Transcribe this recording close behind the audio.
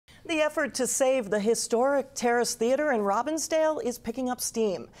The effort to save the Historic Terrace Theatre in Robbinsdale is picking up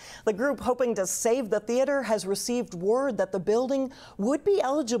steam. The group hoping to save the theatre has received word that the building would be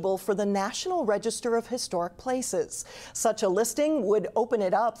eligible for the National Register of Historic Places. Such a listing would open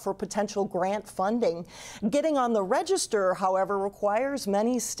it up for potential grant funding. Getting on the register, however, requires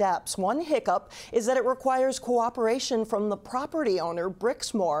many steps. One hiccup is that it requires cooperation from the property owner,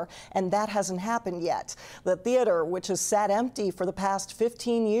 Brixmore, and that hasn't happened yet. The theatre, which has sat empty for the past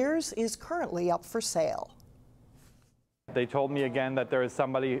 15 years, is currently up for sale. They told me again that there is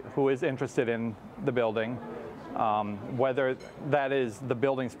somebody who is interested in the building, whether that is the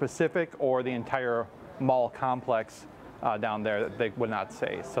building specific or the entire mall complex down there, they would not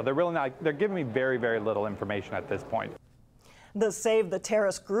say. So they're giving me very, very little information at this point. The Save the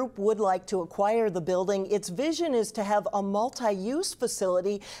Terrace group would like to acquire the building. Its vision is to have a multi-use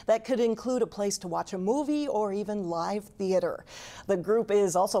facility that could include a place to watch a movie or even live theater. The group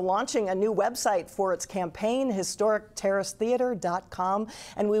is also launching a new website for its campaign, historicterracetheatre.com,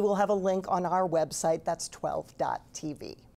 and we will have a link on our website, that's 12.tv.